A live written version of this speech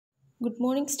Good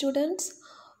morning, students.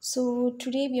 So,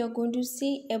 today we are going to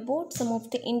see about some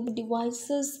of the input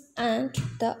devices and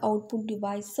the output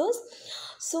devices.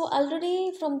 So,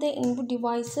 already from the input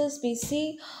devices, we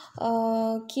see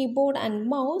keyboard and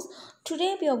mouse.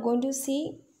 Today, we are going to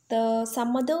see the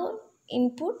some other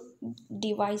input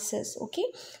devices. Okay,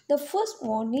 the first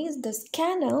one is the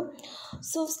scanner.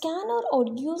 So scanner are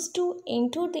used to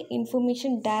enter the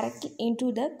information directly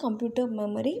into the computer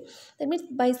memory. That means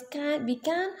by scan we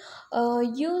can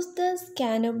use the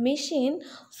scanner machine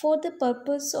for the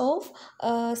purpose of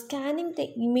scanning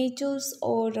the images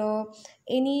or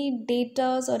any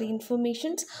data or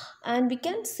informations, and we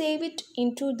can save it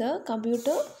into the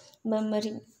computer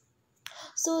memory.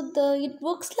 So the it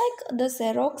works like the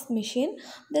Xerox machine.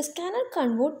 The scanner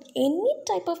convert any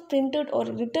type of printed or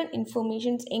written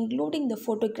informations, including the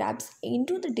photographs,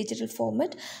 into the digital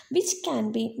format, which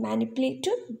can be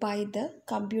manipulated by the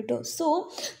computer.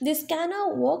 So the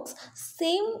scanner works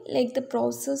same like the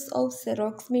process of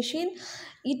Xerox machine.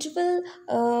 It will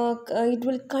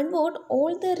convert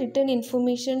all the written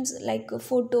informations like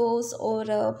photos or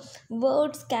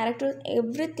words, characters,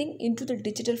 everything into the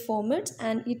digital formats,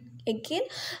 and it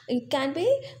can be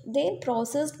then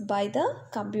processed by the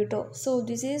computer. So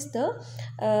this is the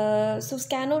so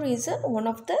scanner is one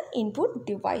of the input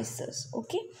devices.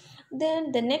 Okay,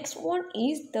 then the next one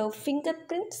is the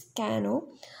fingerprint scanner.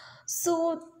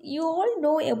 So you all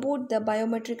know about the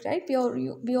biometric, right?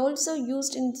 We also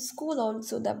used in school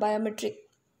also the biometric.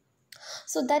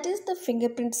 So that is the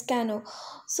fingerprint scanner.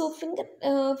 So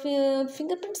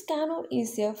fingerprint scanner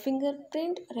is a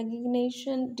fingerprint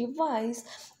recognition device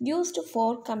used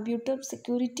for computer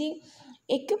security,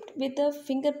 equipped with a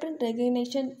fingerprint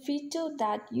recognition feature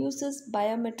that uses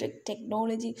biometric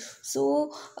technology.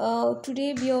 So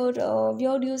today we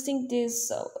are using this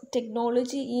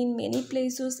technology in many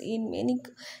places, in many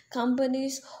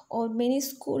companies or many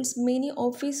schools, many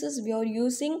offices. We are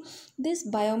using this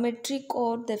biometric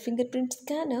or the fingerprint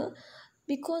scanner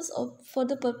because of for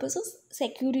the purpose of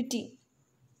security.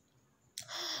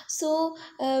 So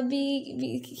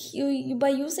by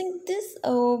using this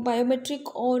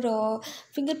biometric or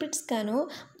fingerprint scanner,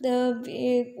 there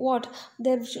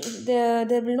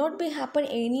will not be happen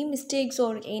any mistakes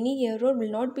or any error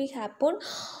will not be happen.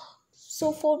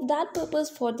 So for that purpose,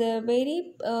 for the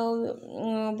very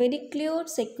clear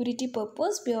security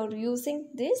purpose, we are using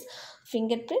this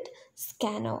fingerprint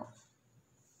scanner.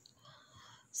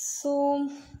 So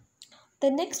the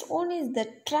next one is the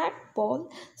trackball.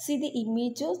 See the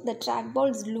images, the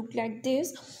trackballs look like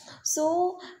this.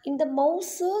 So in the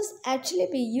mouses, actually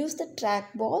we use the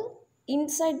trackball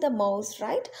inside the mouse,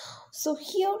 right? So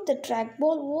here the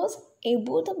trackball was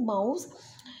above the mouse.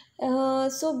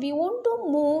 So we want to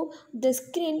move the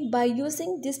screen by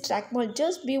using this trackball.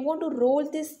 Just we want to roll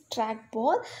this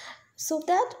trackball so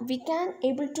that we can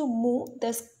able to move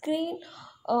the screen.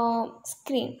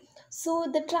 So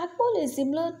the trackball is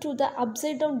similar to the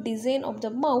upside down design of the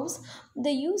mouse.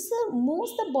 The user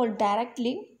moves the ball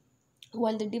directly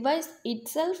while the device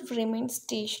itself remains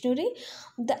stationary.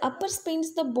 The upper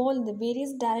spins the ball in the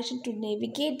various directions to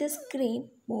navigate the screen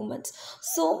movements.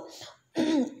 So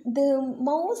the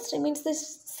mouse remains the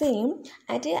same,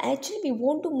 and actually we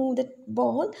want to move that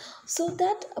ball, so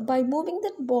that by moving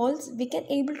that balls we can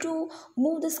able to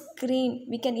move the screen,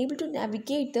 we can able to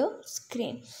navigate the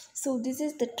screen. So this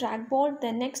is the trackball.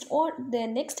 The next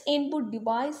input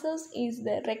devices is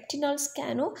the retinal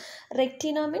scanner.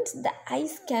 Retina means the eye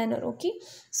scanner. Okay,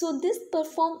 so this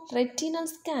perform retinal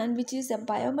scan, which is a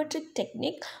biometric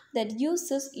technique that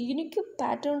uses unique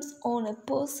patterns on a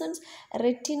person's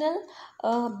retinal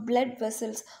blood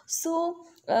vessels. So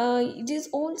it is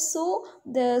also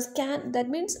the scan, that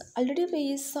means already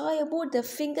we saw about the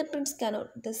fingerprint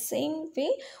scanner. The same way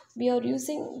we are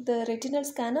using the retinal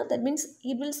scanner, that means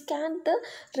it will scan the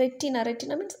retina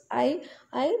means eye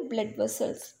blood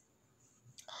vessels.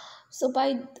 So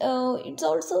by it's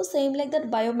also same like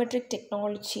that biometric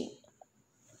technology.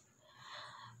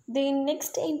 The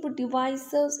next input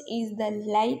devices is the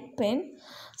light pen.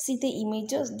 See the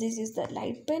images, this is the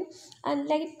light pen, and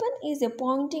light pen is a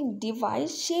pointing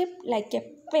device shaped like a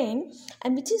pen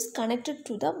and which is connected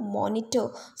to the monitor.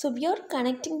 So we are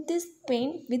connecting this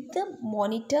pen with the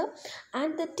monitor,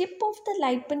 and the tip of the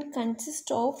light pen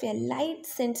consists of a light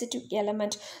sensitive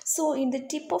element. So in the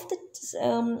tip of the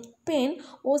pen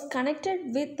was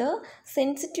connected with the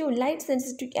light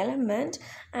sensitive element,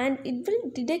 and it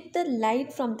will detect the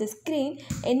light from the screen,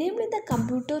 enabling the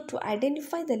computer to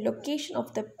identify the location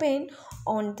of the pen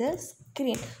on the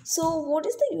screen. So what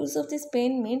is the use of this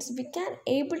pen means we can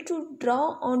able to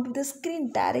draw onto the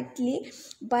screen directly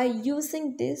by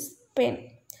using this pen.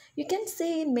 You can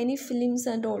say in many films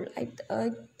and all.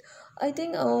 I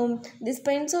think these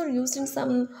pens are used in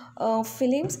some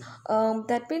films.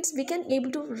 That means we can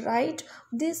able to write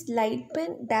this light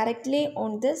pen directly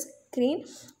on the screen.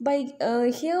 By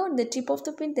here on the tip of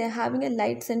the pen, they're having a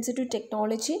light sensitive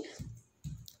technology.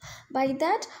 By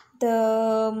that,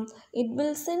 the it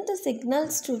will send the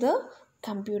signals to the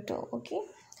computer. Okay.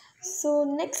 So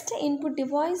next input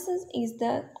devices is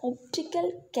the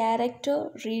optical character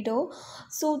reader.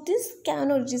 So this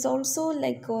scanner is also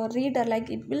like a reader, like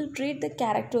it will read the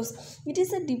characters. It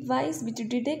is a device which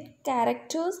detect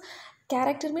characters.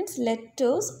 Character means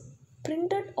letters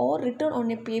printed or written on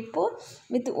a paper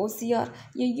with OCR. A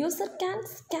user can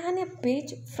scan a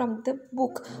page from the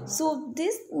book. So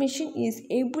this machine is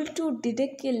able to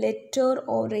detect a letter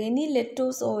or any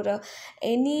letters or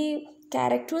any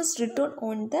characters written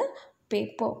on the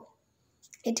paper.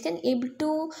 It can able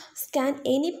to scan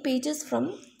any pages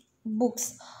from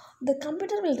books. The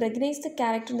computer will recognize the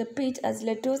character in the page as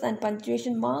letters and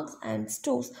punctuation marks and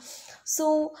stores.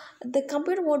 So the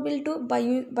computer what will do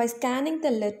by scanning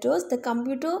the letters, the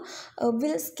computer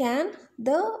will scan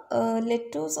the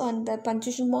letters on the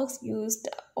punctuation marks used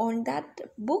on that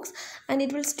books, and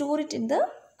it will store it in the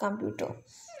computer.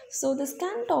 So the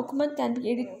scanned document can be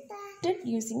edited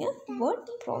using a word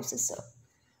processor.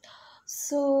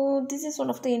 So this is one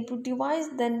of the input device.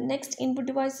 The next input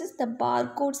device is the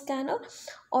barcode scanner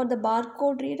or the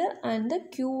barcode reader and the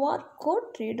QR code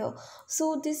reader.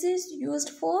 So this is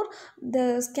used for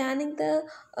the scanning the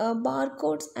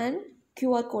barcodes and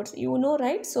QR codes. You know,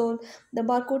 right? So the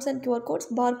barcodes and QR codes.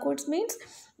 Barcodes means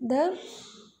the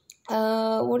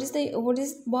what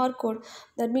is barcode?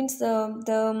 That means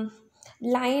the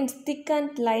lines, thick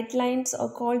and light lines are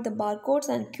called the barcodes,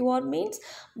 and QR means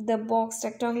the box,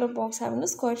 rectangular box having a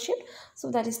square shape.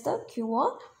 So that is the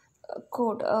QR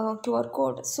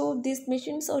code. So these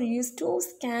machines are used to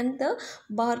scan the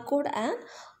barcode and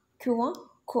QR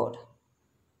code.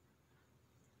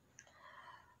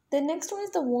 The next one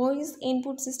is the voice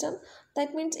input system.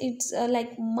 That means it's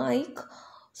like mic.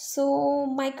 So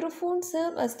microphone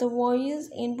serve as the voice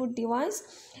input device.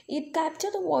 It capture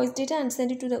the voice data and send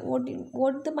it to the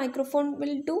what the microphone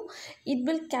will do. It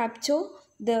will capture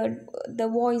the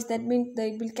voice. That means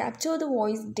it will capture the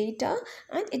voice data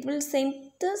and it will send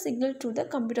the signal to the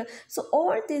computer. So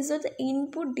all these are the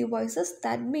input devices.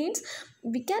 That means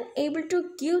we can able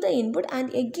to give the input, and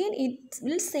again it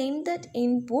will send that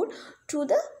input to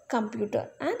the computer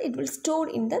and it will store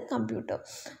in the computer.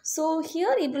 So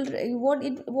here it will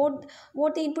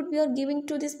what the input we are giving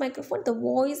to this microphone, the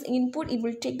voice input, it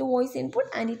will take the voice input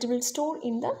and it will store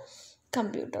in the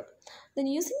computer. Then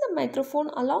using the microphone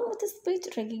along with the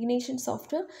speech recognition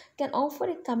software can offer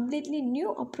a completely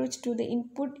new approach to the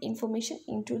input information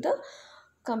into the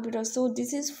computer. So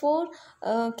this is for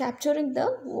capturing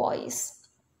the voice.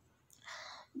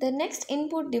 The next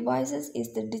input devices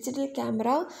is the digital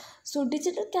camera. So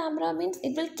digital camera means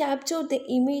it will capture the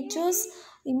images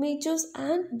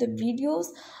and the videos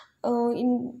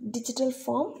in digital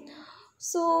form.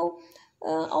 So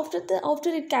after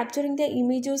it capturing the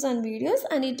images and videos,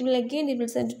 and it will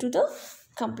send it to the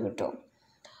computer.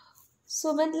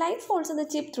 So when light falls on the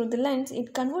chip through the lens,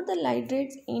 it converts the light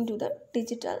rays into the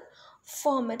digital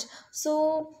format.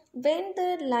 So when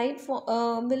the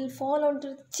will fall onto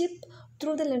the chip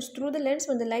through the lens,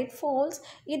 when the light falls,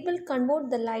 it will convert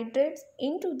the light rays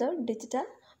into the digital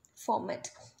format.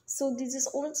 So this is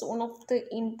also one of the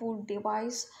input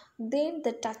device. Then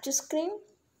the touch screen.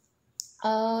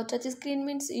 Touch screen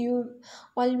means you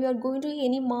while we are going to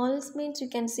any malls means you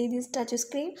can see this touch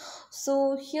screen.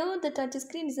 So here the touch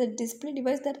screen is a display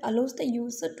device that allows the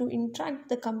user to interact with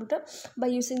the computer by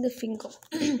using the finger.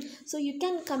 So you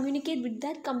can communicate with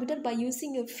that computer by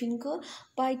using your finger,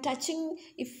 by touching.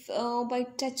 If by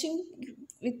touching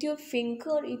with your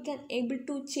finger you can able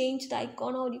to change the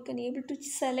icon, or you can able to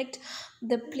select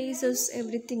the places,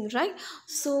 everything, right?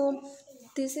 So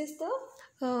this is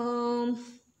the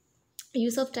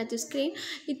use of touch screen.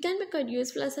 It can be quite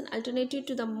useful as an alternative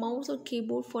to the mouse or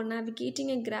keyboard for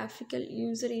navigating a graphical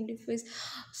user interface.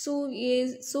 So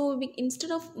yes, so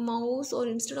instead of mouse or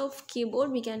instead of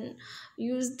keyboard we can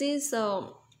use this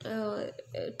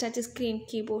touch screen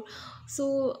keyboard.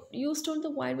 So used on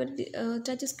the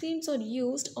touch screens are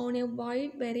used on a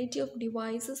wide variety of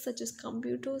devices such as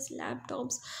computers,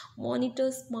 laptops,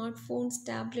 monitors, smartphones,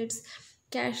 tablets,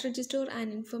 cash register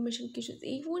and information caches.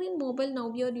 Even in mobile now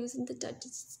we are using the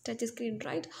touch screen,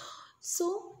 right?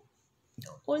 So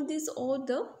all these are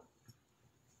the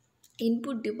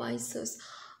input devices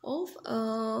of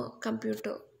a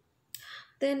computer.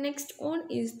 The next one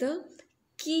is the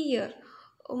keyer.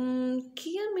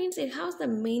 Keyer means it has the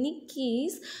many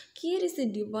keys. Keyer is a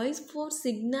device for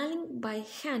signaling by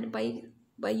hand. By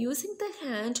using the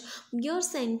hand, we are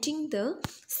sending the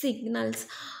signals.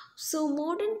 So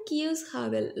modern keys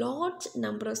have a large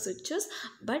number of switches,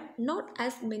 but not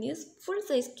as many as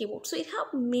full-size keyboard. So it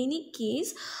have many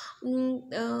keys,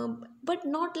 but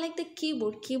not like the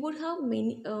keyboard. Keyboard have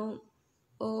many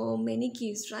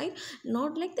keys, right?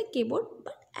 Not like the keyboard,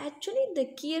 but actually the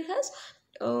key has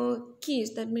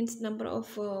keys, that means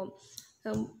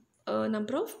um,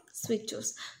 number of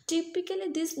switches.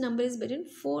 Typically this number is between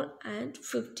 4 and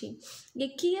 15. A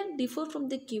key differ from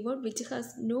the keyboard which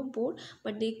has no board,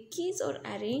 but the keys are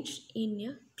arranged in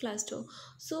a cluster.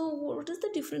 So what is the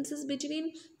differences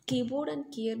between keyboard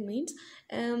and key means?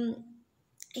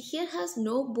 Here has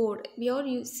no board. We are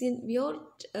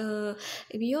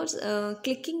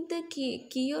clicking the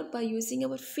key by using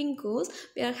our fingers.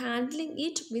 We are handling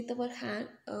it with our hand,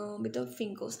 with our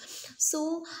fingers.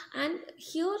 So and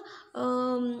here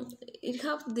it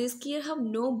have this key have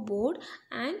no board,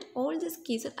 and all these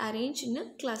keys are arranged in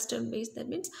a cluster base. That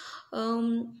means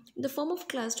the form of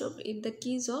cluster if the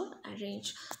keys are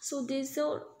arranged. So these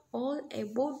are all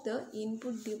about the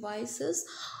input devices.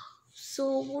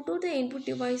 So what are the input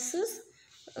devices?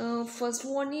 First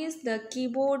one is the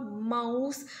keyboard,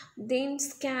 mouse, then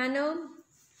scanner,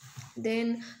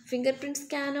 then fingerprint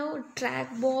scanner,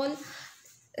 trackball,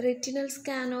 retinal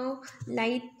scanner,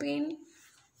 light pen,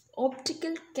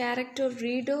 optical character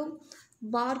reader,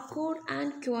 barcode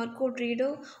and QR code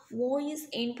reader, voice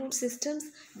input systems,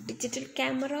 digital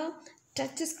camera,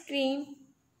 touch screen,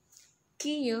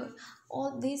 key.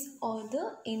 All these are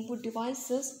the input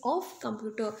devices of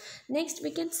computer. Next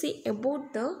we can see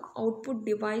about the output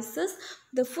devices.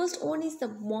 The first one is the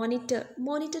monitor.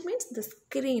 Monitor means the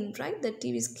screen, right? The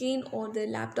TV screen or the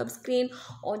laptop screen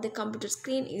or the computer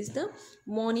screen is the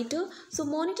monitor. So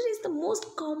monitor is the most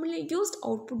commonly used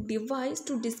output device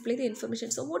to display the information.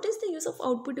 So what is the use of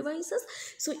output devices?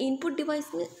 So input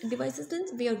devices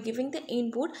means we are giving the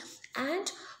input, and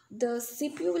the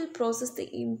CPU will process the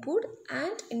input,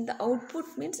 and in the output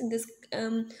means in this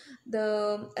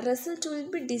the result will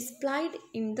be displayed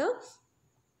in the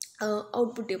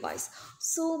output device.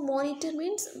 So monitor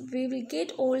means we will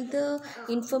get all the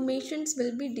informations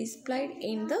will be displayed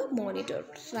in the monitor,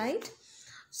 right?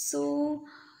 So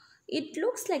it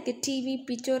looks like a TV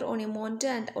picture on a monitor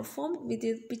and are formed with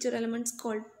the picture elements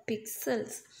called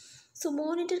pixels. So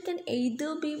monitor can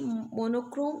either be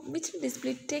monochrome, which will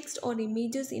display text or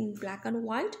images in black and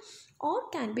white, or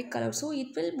can be color. So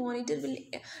it will monitor will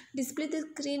display the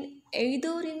screen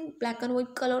either in black and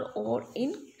white color or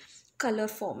in color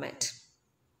format.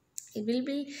 It will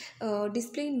be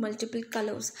displayed in multiple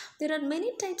colors. There are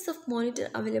many types of monitor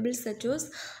available, such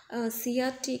as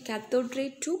CRT, cathode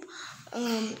ray tube,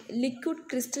 liquid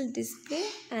crystal display,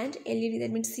 and LED.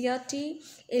 That means CRT,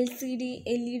 LCD,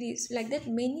 LEDs, like that.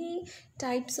 Many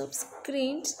types of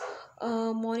screens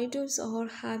monitors are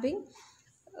having.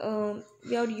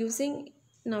 We are using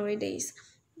nowadays.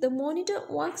 The monitor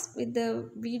works with the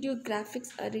video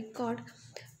graphics record.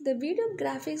 The video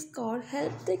graphics card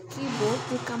helps the keyboard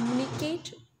to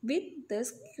communicate with the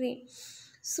screen.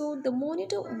 So the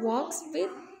monitor works with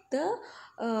the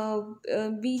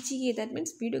VGA, that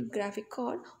means video graphic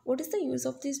card. What is the use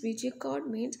of this VGA card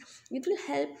means? It will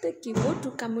help the keyboard to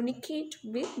communicate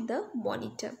with the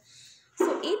monitor.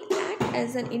 So it acts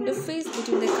as an interface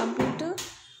between the computer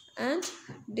and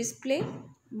display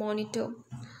monitor.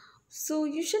 So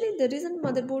usually the recent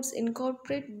motherboards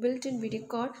incorporate built-in video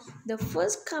card. The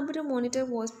first computer monitor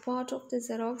was part of the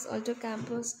Xerox Ultra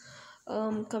Campus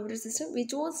computer system,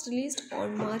 which was released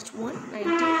on March 1,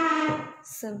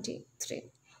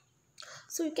 1973.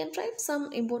 So you can write some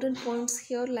important points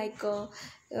here, like so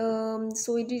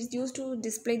it is used to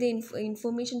display the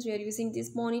information. We are using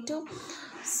this monitor.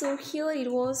 So here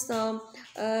it was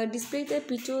display the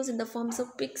pictures in the forms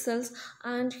of pixels,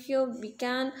 and here we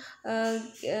can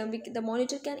the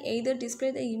monitor can either display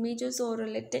the images or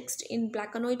text in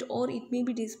black and white, or it may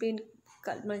be displayed in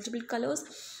multiple colors.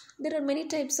 There are many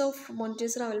types of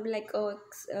monitors available, like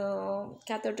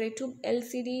cathode ray tube,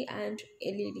 LCD, and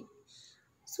LED.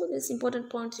 So this important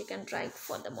points you can write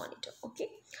for the monitor. Okay,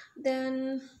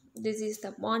 then this is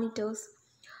the monitors.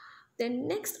 Then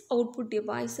next output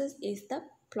devices is the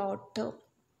plotter.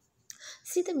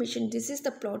 See the machine. This is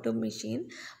the plotter machine.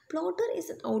 Plotter is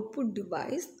an output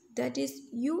device that is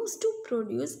used to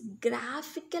produce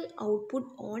graphical output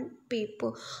on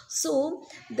paper. So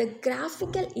the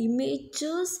graphical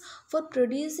images, for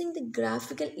producing the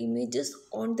graphical images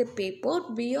on the paper,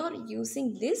 we are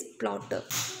using this plotter.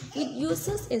 It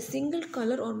uses a single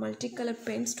color or multicolor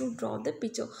pens to draw the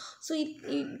picture. So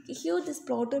here this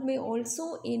plotter may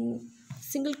also in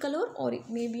single color, or it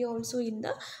may be also in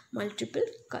the multiple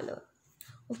color.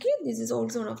 Okay, this is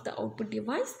also one of the output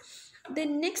device. The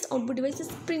next output device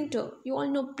is printer. You all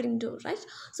know printer, right?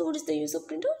 So what is the use of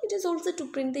printer? It is also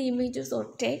to print the images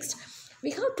or text.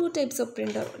 We have two types of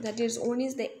printer, that is, one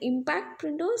is the impact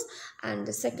printers and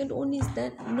the second one is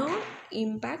the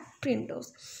non-impact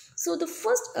printers. So the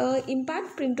first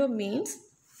impact printer means,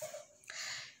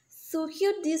 so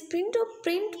here these printer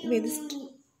print with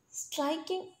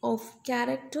striking of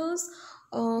characters,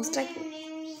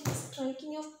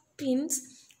 striking of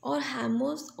pins or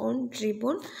hammers on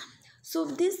ribbon. So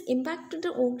this impact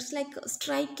printer works like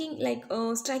striking,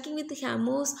 striking with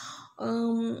hammers.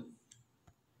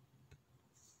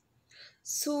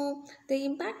 So the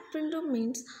impact printer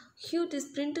means here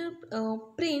this printer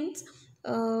print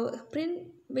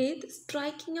with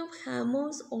striking of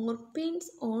hammers or pins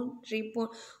on ribbon.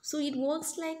 So it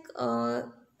works like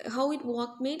how it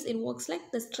work means it works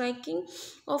like the striking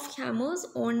of hammers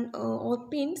on or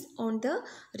pins on the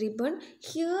ribbon.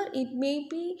 Here it may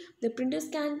be the printers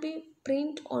can be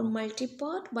print on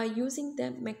multi-part by using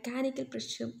the mechanical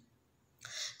pressure.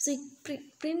 So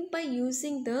print by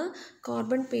using the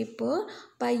carbon paper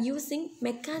by using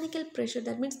mechanical pressure.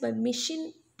 That means by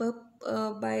machine, by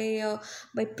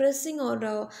pressing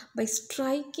or by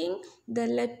striking, the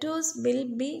letters will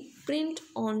be print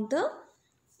on the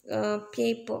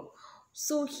paper.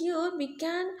 So here we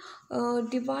can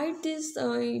divide this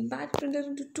impact printer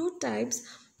into two types: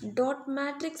 dot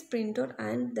matrix printer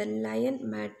and the line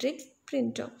matrix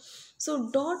printer.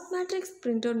 So dot matrix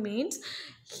printer means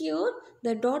here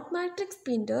the dot matrix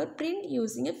printer print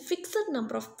using a fixed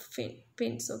number of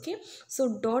pins. Okay,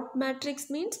 so dot matrix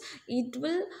means it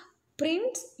will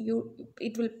print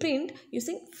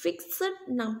using fixed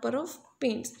number of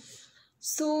pins.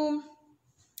 So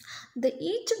the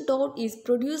each dot is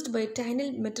produced by a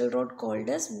tiny metal rod called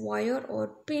as wire or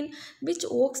pin, which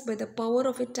works by the power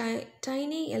of a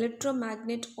tiny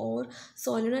electromagnet or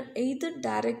solenoid, either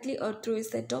directly or through a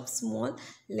set of small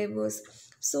levers.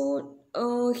 So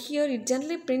here it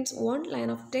generally prints one line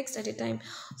of text at a time.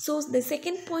 So the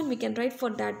second point we can write for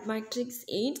that matrix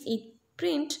is it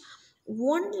print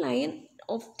one line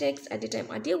of text at a time.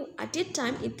 At a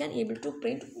time it can able to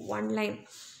print one line.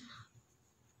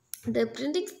 The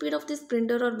printing speed of this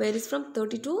printer or varies from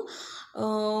 30 to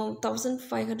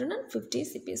 1550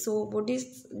 cp. So what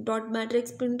is dot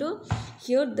matrix printer?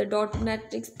 Here the dot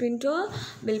matrix printer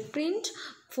will print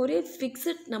for a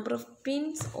fixed number of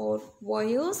pins or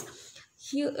wires.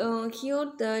 Here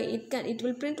it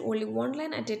will print only one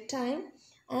line at a time,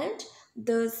 and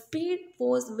the speed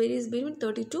varies between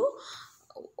 30 to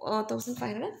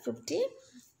 1550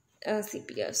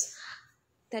 cps,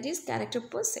 that is character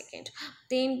per second.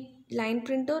 Then line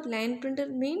printer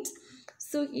means,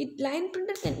 so line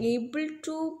printer can able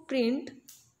to print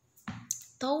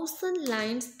 1000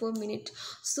 lines per minute.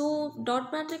 So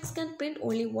dot matrix can print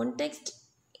only one text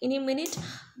in a minute,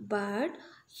 but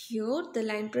here the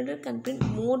line printer can print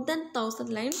more than 1000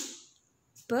 lines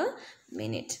per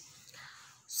minute.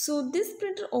 So this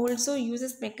printer also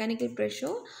uses mechanical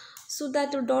pressure. So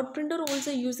that the dot printer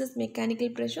also uses mechanical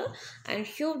pressure, and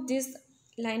here this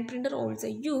line printer also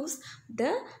use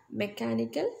the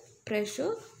mechanical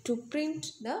pressure to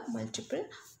print the multiple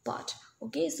part.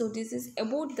 Okay, so this is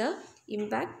about the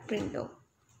impact printer.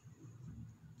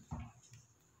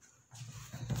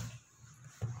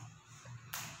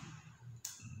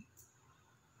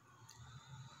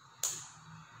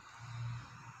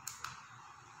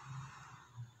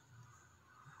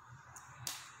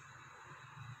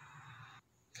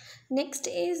 Next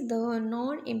is the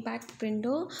non-impact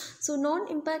printer. So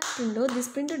non-impact printer, this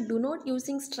printer do not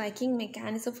using striking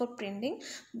mechanism for printing.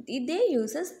 They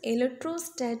uses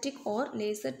electrostatic or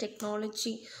laser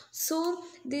technology. So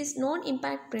this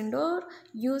non-impact printer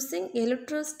using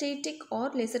electrostatic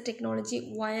or laser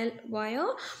technology, while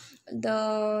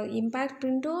the impact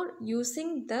printer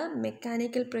using the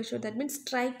mechanical pressure, that means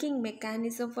striking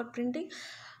mechanism for printing.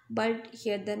 But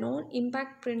here the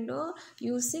non-impact printer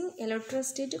using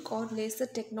electrostatic or laser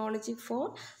technology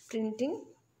for printing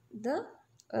the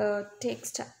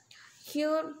text.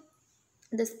 Here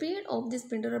the speed of this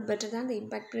printer are better than the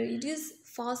impact printer. It is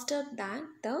faster than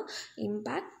the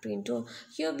impact printer.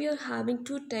 Here we are having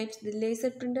two types, the laser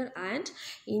printer and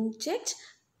inkjet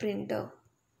printer.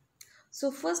 So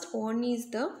first one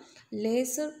is the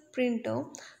laser printer.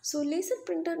 So laser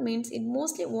printer means it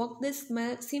mostly work this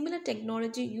similar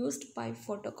technology used by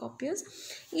photocopiers.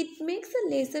 It makes the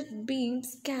laser beam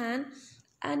scan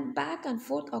and back and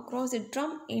forth across a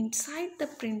drum inside the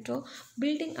printer,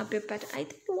 building up a pattern. I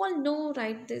think you all know,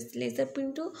 right, this laser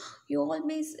printer. You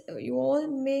all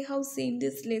may have seen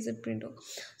this laser printer.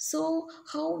 So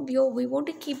how we want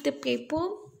to keep the paper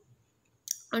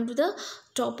onto the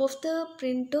top of the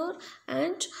printer,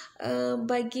 and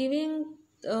by giving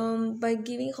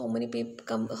how many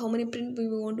how many print we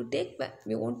want to take, but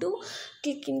we want to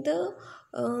click in the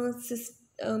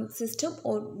system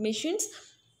or machines,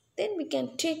 then we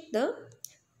can take the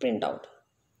printout,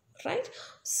 right?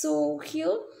 So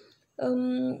here,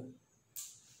 um,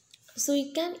 so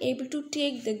we can able to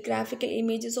take the graphical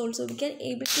images also, we can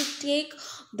able to take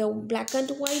the black and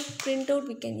white printout,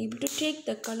 we can able to take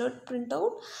the colored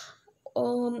printout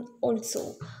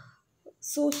also.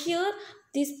 So here,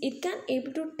 this it can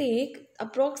able to take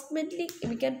approximately,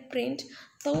 we can print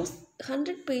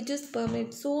 100 pages per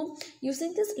minute. So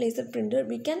using this laser printer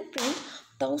we can print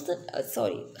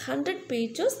 100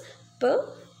 pages per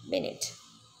minute.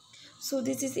 So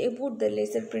this is about the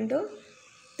laser printer.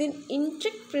 Then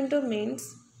inkjet printer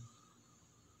means,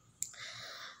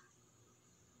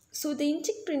 so the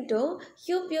inkjet printer,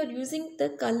 here we are using the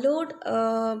colored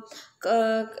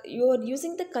you are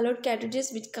using the colored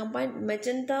cartridges which combine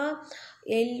magenta,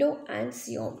 yellow and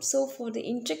cyan. So for the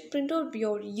inkjet printer we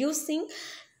are using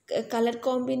color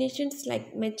combinations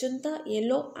like magenta,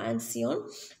 yellow and cyan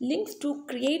links to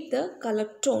create the color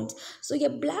tones. So a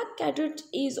black cartridge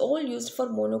is all used for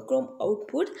monochrome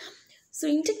output. So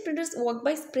inkjet printers work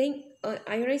by spraying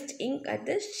ionized ink at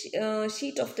the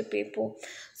sheet of the paper.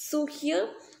 So here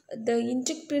the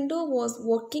inkjet printer was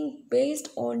working based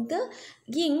on the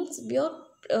inks we are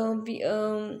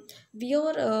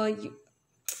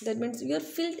that means we are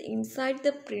filled inside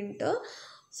the printer.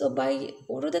 So by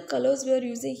what are the colors we are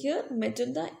using here?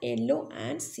 Magenta, yellow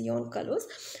and cyan colors.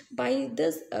 By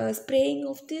this spraying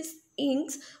of these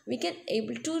inks, we can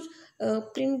able to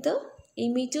print the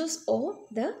images or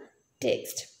the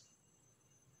text.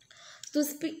 So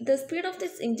the speed of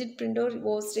this inkjet printer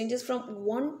was ranges from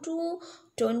 1 to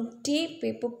 20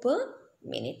 paper per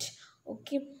minute.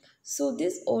 Okay, so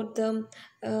these are the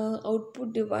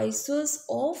output devices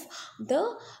of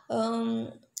the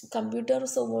computer.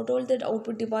 So what all the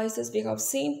output devices we have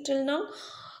seen till now?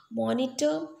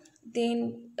 Monitor,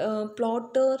 then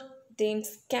plotter, then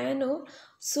scanner.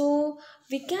 So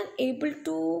we can able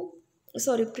to,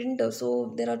 sorry, printer.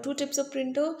 So there are two types of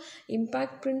printer: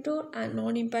 impact printer and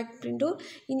non-impact printer.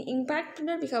 In impact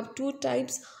printer we have two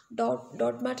types: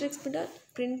 dot matrix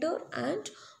printer and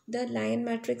the line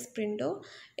matrix printer.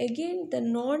 Again the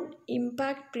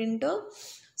non-impact printer,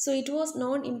 so it was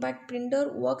non-impact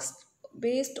printer works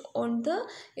based on the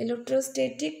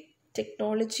electrostatic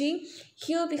technology.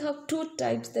 Here we have two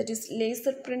types, that is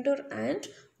laser printer and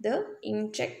the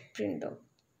inkjet printer.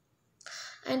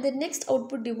 And the next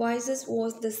output devices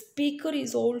was the speaker,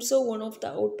 is also one of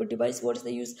the output device. What is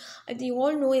the use? I think you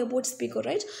all know about speaker,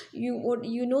 right?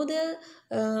 You know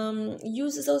the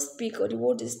uses of speaker.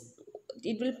 What is,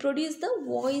 it will produce the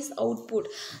voice output.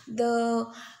 The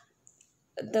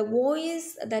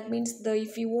voice, that means the,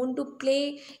 if you want to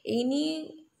play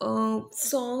any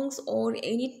songs or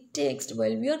any text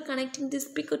while we are connecting the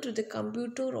speaker to the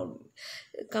computer,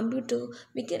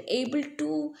 we can able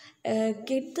to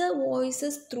get the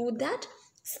voices through that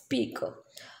speaker.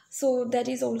 So that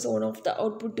is also one of the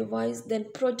output device. Then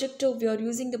projector, we are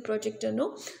using the projector,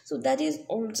 no? So that is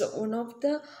also one of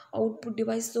the output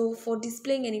device. So for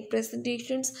displaying any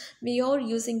presentations we are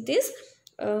using this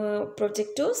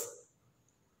projectors.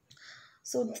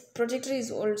 So projector is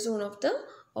also one of the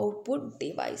output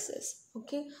devices.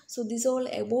 Okay, so this all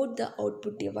about the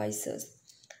output devices.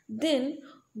 Then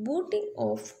booting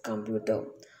of computer.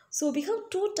 So we have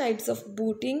two types of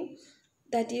booting,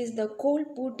 that is the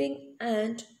cold booting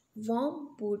and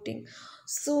warm booting.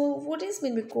 So what is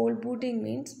mean by cold booting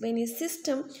means when a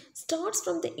system starts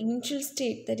from the initial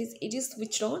state, that is it is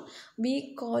switched on,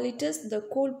 we call it as the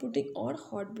cold booting or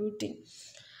hot booting.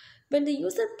 When the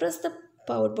user press the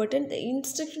power button, the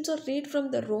instructions are read from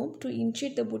the ROM to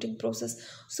initiate the booting process.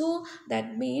 So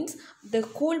that means the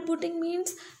cold booting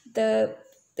means the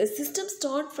system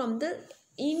start from the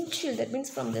initial, that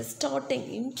means from the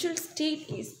starting initial state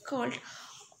is called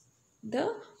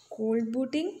the cold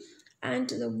booting. And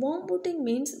the warm booting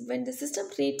means when the system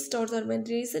restarts or when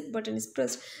the reset button is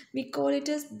pressed, we call it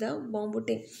as the warm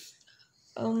booting.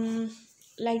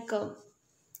 Like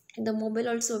in the mobile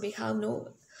also we have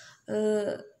no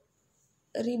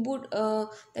reboot,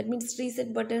 that means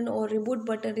reset button or reboot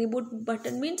button. Reboot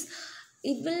button means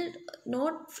it will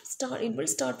not start, it will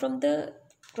start from the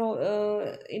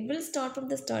it will start from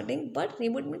the starting, but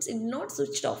reboot means it will not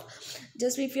switched off.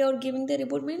 Just if you are giving the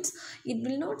reboot means it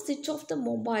will not switch off the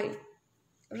mobile,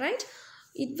 right?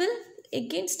 It will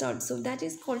again start, so that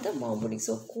is called the warm booting.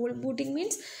 So cold booting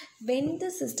means when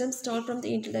the system start from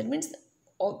the internet, that means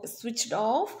switched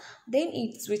off, then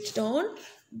it switched on,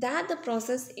 that the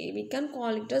process we can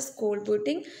call it as cold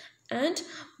booting. And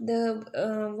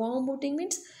the warm booting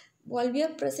means while we are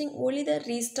pressing only the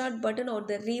restart button or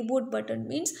the reboot button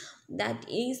means that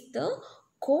is the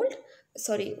cold,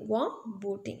 sorry, warm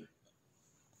booting.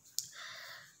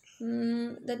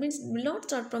 That means will not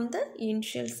start from the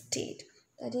initial state,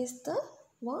 that is the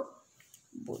warm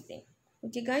booting.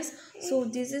 Okay guys, so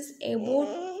this is about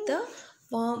the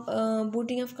warm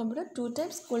booting of computer, two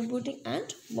types, cold booting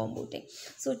and warm booting.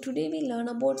 So today we learn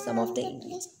about some of the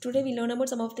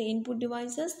input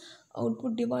devices,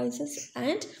 output devices,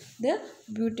 and the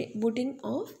booting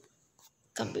of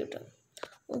computer.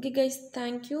 Okay guys,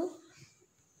 thank you,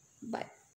 bye.